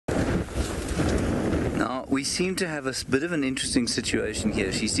we seem to have a bit of an interesting situation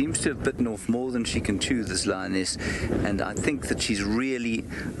here. She seems to have bitten off more than she can chew, this lioness, and I think that she's really,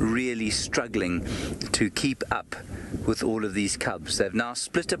 really struggling to keep up with all of these cubs. They've now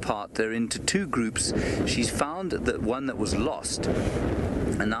split apart. They're into two groups. She's found the one that was lost,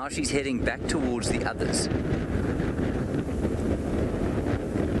 and now she's heading back towards the others.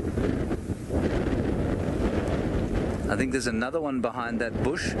 I think there's another one behind that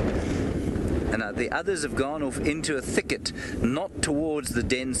bush, and the others have gone off into a thicket, not towards the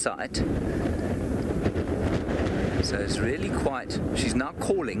den site. So it's really quite, she's now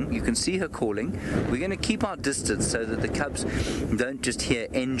calling, you can see her calling. We're going to keep our distance so that the cubs don't just hear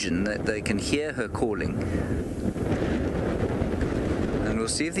engine, that they can hear her calling. And we'll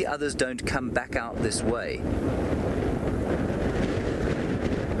see if the others don't come back out this way.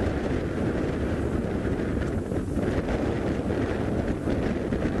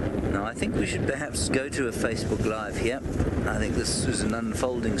 I think we should perhaps go to a Facebook Live here. I think this is an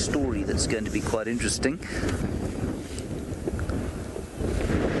unfolding story that's going to be quite interesting.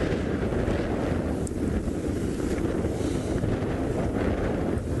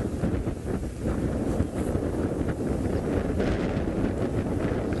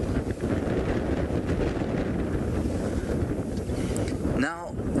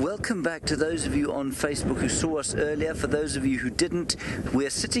 Welcome back to those of you on Facebook who saw us earlier. For those of you who didn't, we're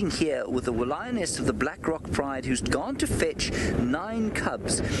sitting here with the lioness of the Black Rock Pride who's gone to fetch 9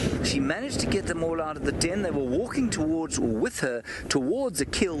 cubs. She managed to get them all out of the den. They were walking towards, or with her, towards a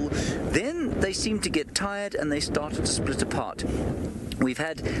kill. Then they seemed to get tired and they started to split apart. We've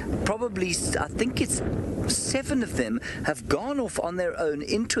had probably, I think it's 7 of them have gone off on their own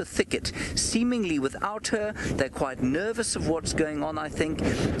into a thicket, seemingly without her. They're quite nervous of what's going on, I think.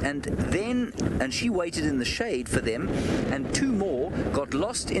 And she waited in the shade for them, and 2 more got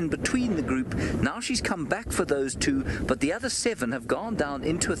lost in between the group. Now she's come back for those 2, but the other 7 have gone down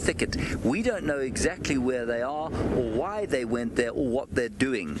into a thicket. We don't know exactly where they are, or why they went there, or what they're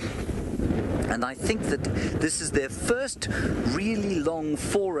doing. And I think that this is their first really long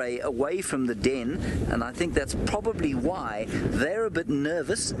foray away from the den, and I think that's probably why they're a bit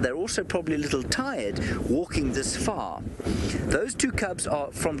nervous. They're also probably a little tired walking this far. Those 2 cubs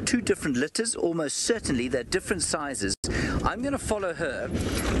are from 2 different litters, almost certainly. They're different sizes. I'm going to follow her,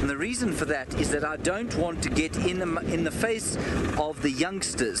 and the reason for that is that I don't want to get in the face of the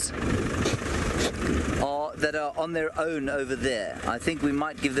youngsters that are on their own over there. I think we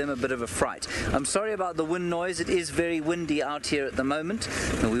might give them a bit of a fright. I'm sorry about the wind noise. It is very windy out here at the moment,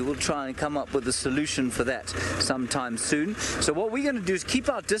 and we will try and come up with a solution for that sometime soon. So what we're going to do is keep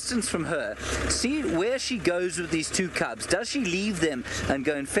our distance from her, see where she goes with these 2 cubs. Does she leave them and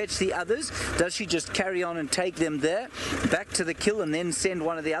go and fetch the others? Does she just carry on and take them there, back to the kill, and then send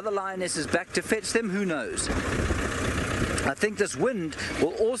one of the other lionesses back to fetch them? Who knows? I think this wind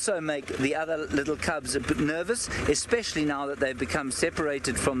will also make the other little cubs a bit nervous, especially now that they've become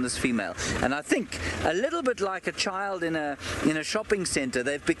separated from this female. And I think a little bit like a child in a shopping center,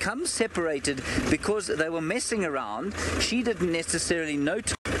 they've become separated because they were messing around. She didn't necessarily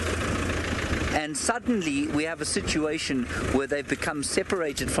notice, and suddenly we have a situation where they've become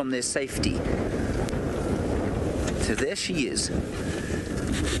separated from their safety. So there she is,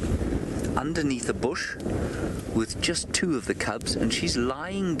 underneath a bush with just 2 of the cubs, and she's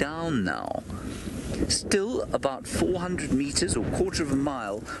lying down now, still about 400 meters or quarter of a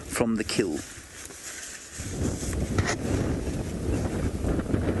mile from the kill.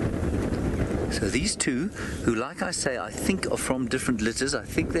 So these 2, who, like I say, I think are from different litters, I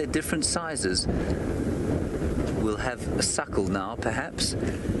think they're different sizes, will have a suckle now perhaps.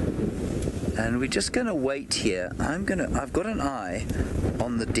 And we're just going to wait here. I've got an eye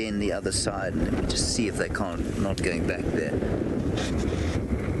on the den the other side, and let me just see if they can't, not going back there.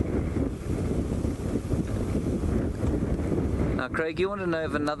 Now Craig, you want to know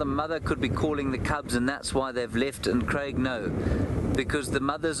if another mother could be calling the cubs and that's why they've left, and Craig, no, because the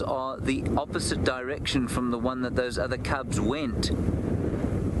mothers are the opposite direction from the one that those other cubs went.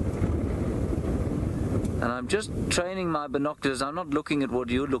 And I'm just training my binoculars. I'm not looking at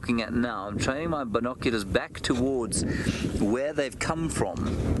what you're looking at now. I'm training my binoculars back towards where they've come from.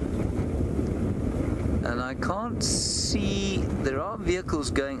 And I can't see, there are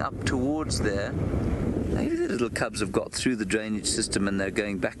vehicles going up towards there. Maybe the little cubs have got through the drainage system and they're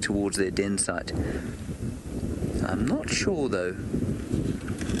going back towards their den site. I'm not sure though.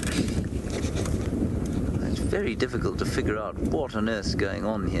 It's very difficult to figure out what on earth's going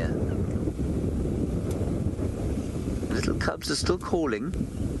on here. Little cubs are still calling.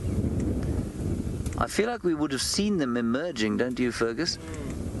 I feel like we would have seen them emerging, don't you, Fergus?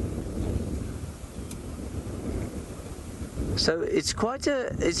 So it's quite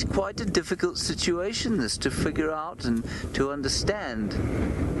a difficult situation, this, to figure out and to understand,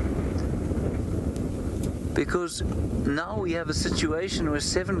 because now we have a situation where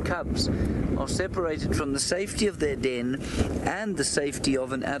 7 cubs are separated from the safety of their den and the safety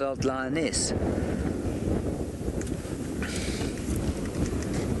of an adult lioness.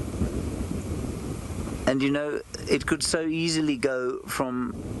 And you know, it could so easily go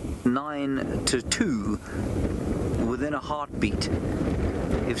from 9 to 2 within a heartbeat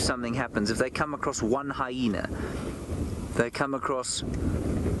if something happens. If they come across one hyena, they come across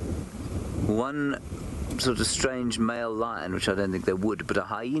one sort of strange male lion, which I don't think they would, but a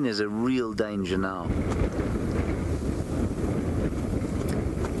hyena is a real danger now.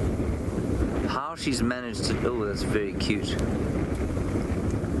 How she's managed to... oh, that's very cute.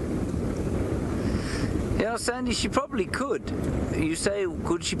 Yeah, Sandy, she probably could. You say,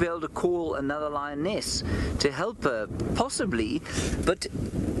 could she be able to call another lioness to help her? Possibly, but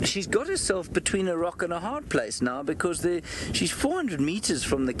she's got herself between a rock and a hard place now, because she's 400 meters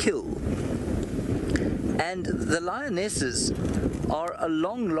from the kill. And the lionesses are a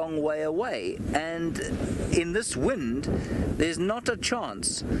long, long way away. And in this wind, there's not a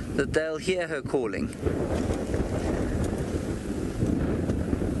chance that they'll hear her calling.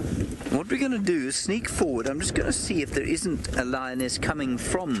 What we're going to do is sneak forward. I'm just going to see if there isn't a lioness coming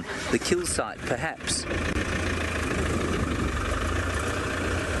from the kill site, perhaps.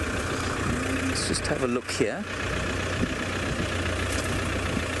 Let's just have a look here.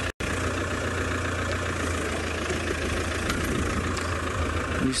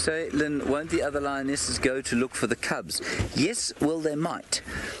 You say, Lynn, won't the other lionesses go to look for the cubs? Yes, well, they might.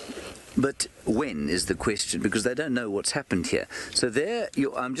 But when is the question, because they don't know what's happened here. So there,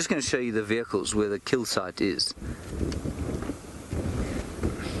 I'm just going to show you the vehicles where the kill site is.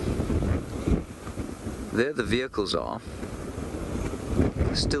 There the vehicles are.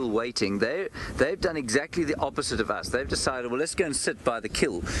 Still waiting. They've done exactly the opposite of us. They've decided, well, let's go and sit by the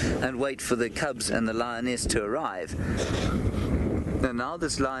kill and wait for the cubs and the lioness to arrive. And now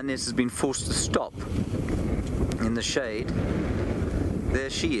this lioness has been forced to stop in the shade. There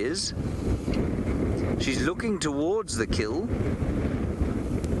she is. She's looking towards the kill.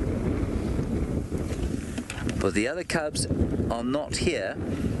 But the other cubs are not here.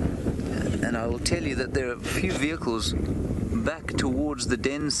 And I will tell you that there are a few vehicles back towards the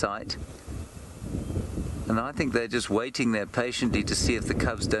den site. And I think they're just waiting there patiently to see if the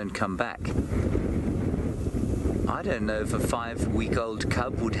cubs don't come back. I don't know if a 5-week-old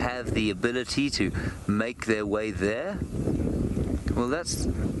cub would have the ability to make their way there. Well, that's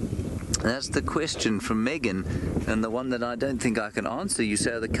the question from Megan, and the one that I don't think I can answer. You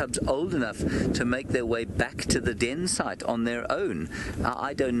say, are the cubs old enough to make their way back to the den site on their own?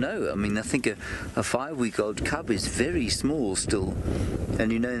 I don't know. I mean, I think a 5-week-old cub is very small still.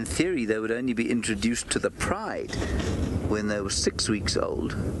 And you know, in theory, they would only be introduced to the pride when they were 6 weeks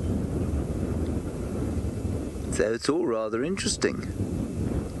old. So it's all rather interesting.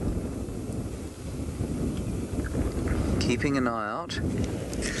 Keeping an eye out.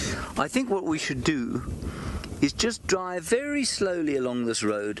 I think what we should do is just drive very slowly along this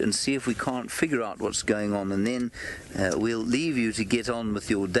road and see if we can't figure out what's going on, and then we'll leave you to get on with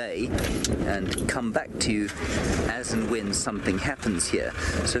your day and come back to you as and when something happens here.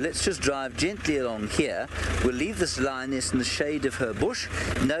 So let's just drive gently along here. We'll leave this lioness in the shade of her bush,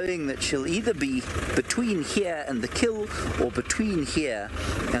 knowing that she'll either be between here and the kill or between here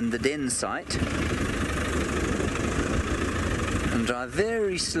and the den site. And drive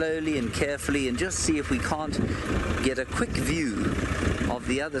very slowly and carefully and just see if we can't get a quick view of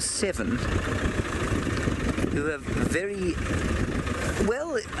the other 7 who have very...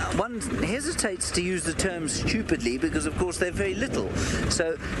 well, one hesitates to use the term stupidly because, of course, they're very little.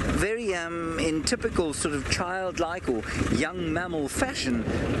 So very, in typical sort of childlike or young mammal fashion,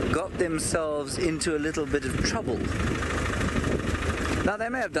 got themselves into a little bit of trouble. Now, they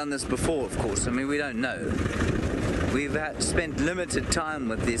may have done this before, of course. I mean, we don't know. We've spent limited time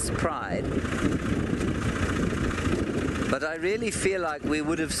with this pride. But I really feel like we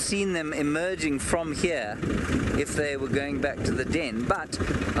would have seen them emerging from here if they were going back to the den. But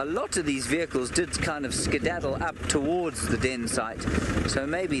a lot of these vehicles did kind of skedaddle up towards the den site. So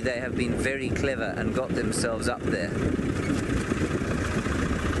maybe they have been very clever and got themselves up there.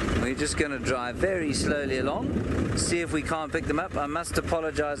 We're just going to drive very slowly along, see if we can't pick them up. I must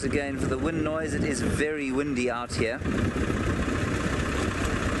apologize again for the wind noise. It is very windy out here.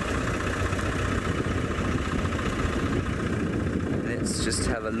 Let's just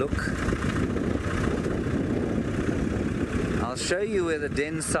have a look. I'll show you where the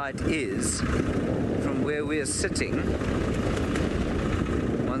den site is from where we're sitting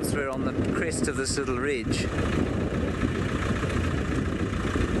once we're on the crest of this little ridge.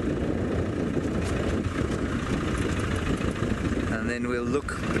 And then we'll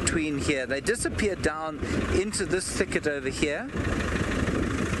look between here. They disappear down into this thicket over here.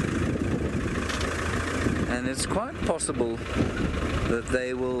 And it's quite possible that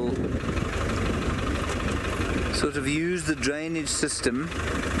they will sort of use the drainage system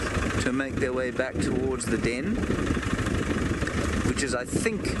to make their way back towards the den, which is, I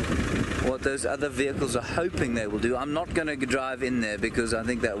think, what those other vehicles are hoping they will do. I'm not going to drive in there because I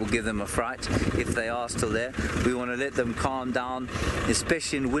think that will give them a fright if they are still there. We want to let them calm down,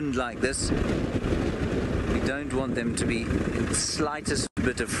 especially in wind like this. We don't want them to be in the slightest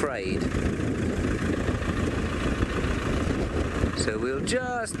bit afraid. So we'll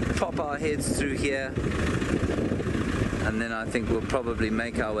just pop our heads through here, and then I think we'll probably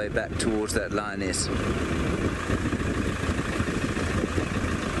make our way back towards that lioness.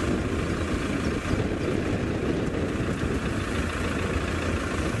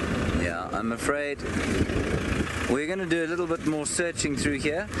 Yeah, I'm afraid we're going to do a little bit more searching through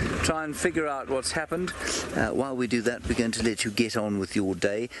here, try and figure out what's happened. While we do that, we're going to let you get on with your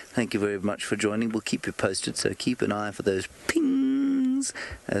day. Thank you very much for joining. We'll keep you posted, so keep an eye for those pings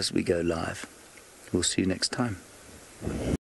as we go live. We'll see you next time.